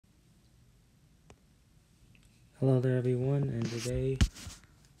Hello there everyone, and today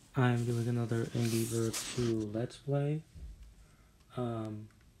I'm doing another Angry Birds 2 Let's Play.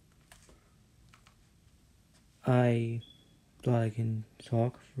 I thought I can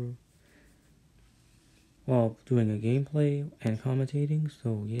talk for, while doing a gameplay and commentating,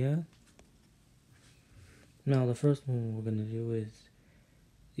 so yeah. Now the first one we're gonna do is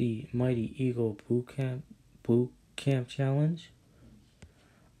the Mighty Eagle Boot Camp Challenge.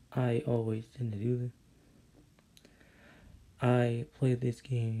 I always tend to do this. I played this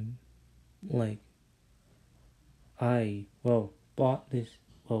game like bought this.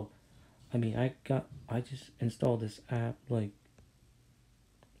 I just installed this app like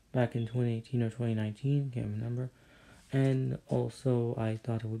back in 2018 or 2019, can't remember. And also, I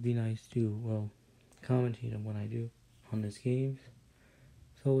thought it would be nice to, commentate on what I do on this game.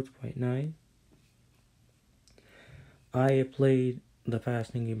 So it's quite nice. I played the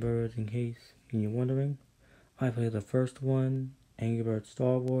past Angry Birds, in case you're wondering. I played the first one, Angry Birds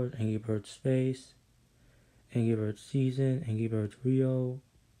Star Wars, Angry Birds Space, Angry Birds Season, Angry Birds Rio.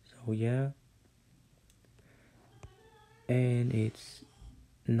 So yeah. And it's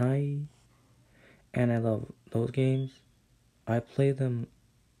nice. And I love those games. I played them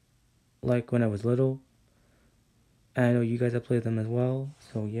like when I was little. And I know you guys have played them as well.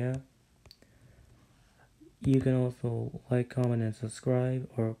 So yeah. You can also like, comment, and subscribe,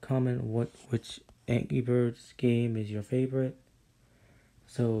 or comment which Angry Birds game is your favorite.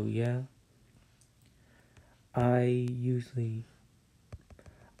 So yeah. I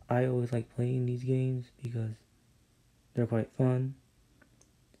always like playing these games because they're quite fun.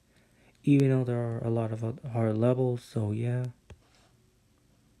 Even though there are a lot of hard levels, so yeah.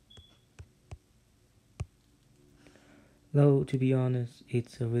 Though, to be honest,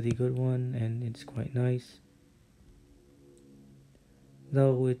 it's a really good one, and it's quite nice.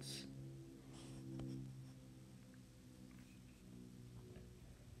 Though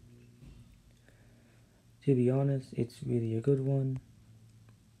to be honest, it's really a good one.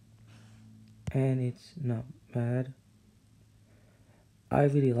 And it's not bad. I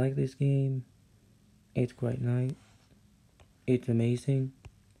really like this game. It's quite nice. It's amazing.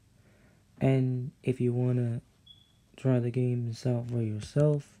 And if you wanna try the game out for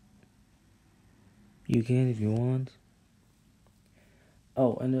yourself, you can if you want.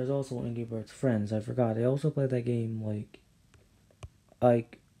 Oh, and there's also Angry Birds Friends. I forgot. I also played that game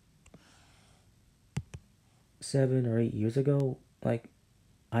like 7 or 8 years ago. Like,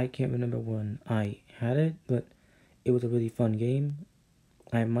 I can't remember when I had it, but it was a really fun game.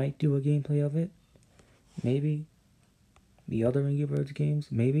 I might do a gameplay of it. Maybe. The other Angry Birds games.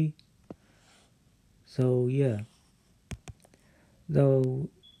 Maybe. So, yeah. Though,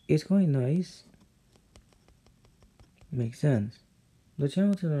 it's quite nice. Makes sense. The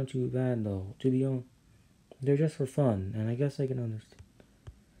challenges aren't too bad, though, to be honest. They're just for fun, and I guess I can understand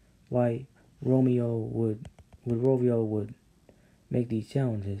why Romeo would make these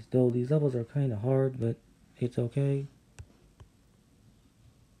challenges. Though these levels are kind of hard, but it's okay.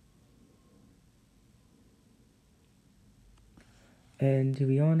 And to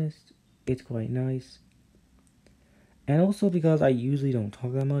be honest, it's quite nice. And also because I usually don't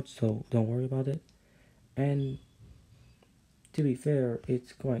talk that much, so don't worry about it. And to be fair,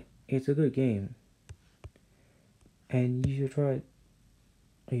 it's a good game. And you should try it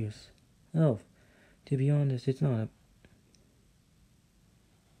yourself. To be honest, it's not.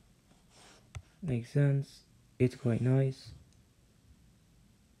 Makes sense. It's quite nice.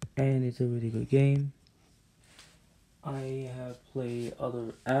 And it's a really good game. I have played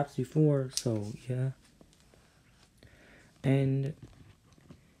other apps before, so yeah. And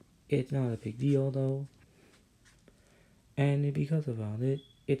it's not a big deal though. And because about it,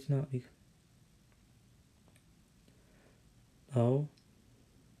 it's not because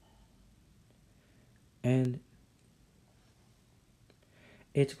and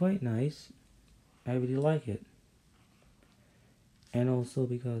it's quite nice. I really like it. And also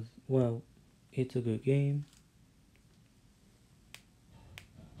because, well, it's a good game.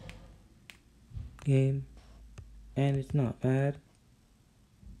 And it's not bad.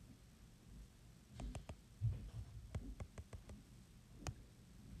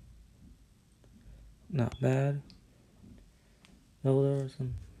 Not bad. Though there are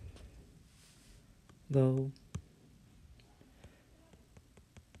some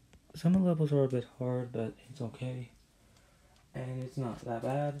of the levels are a bit hard, but it's okay. And it's not that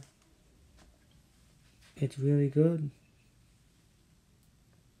bad. It's really good.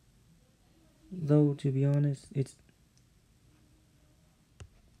 Though, to be honest,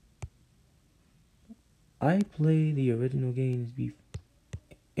 I played the original games,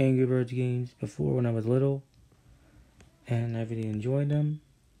 Angry Birds games, before when I was little. and I really enjoyed them,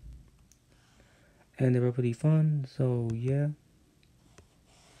 and they were pretty fun, so yeah.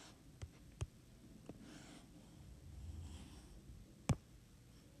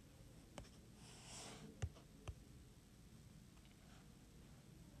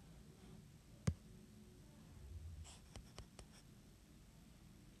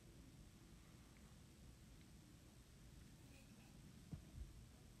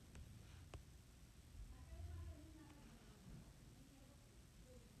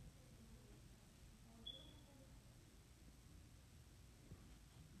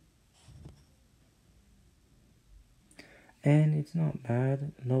 And it's not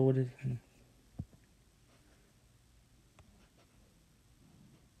bad, though it is kind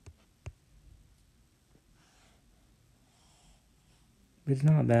of, it's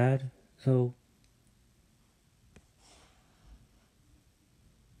not bad, so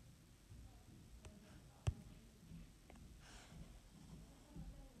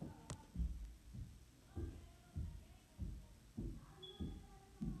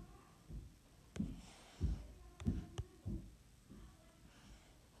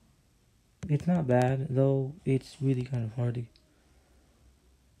it's not bad, though it's really kind of hard to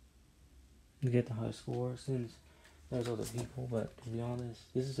get the high score since there's other people, but to be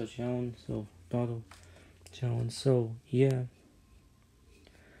honest, this is a challenge, so not a challenge, so yeah.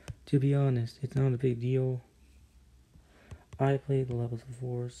 To be honest, it's not a big deal. I played the levels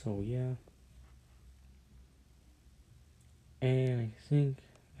before, so yeah. And I think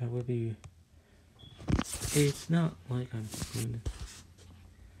that would be. It's not like I'm going to.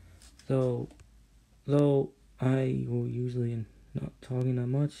 So, though I will usually not talking that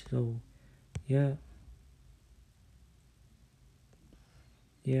much, so yeah.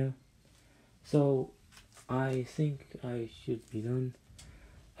 Yeah. So, I think I should be done.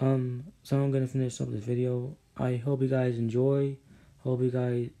 So I'm gonna finish up this video. I hope you guys enjoy. Hope you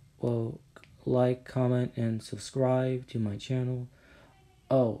guys will like, comment, and subscribe to my channel.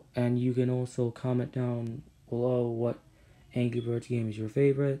 Oh, and you can also comment down below what Angry Birds game is your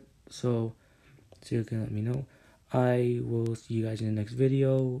favorite, so you can let me know. I will see you guys in the next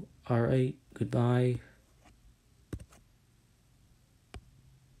video. Alright, goodbye.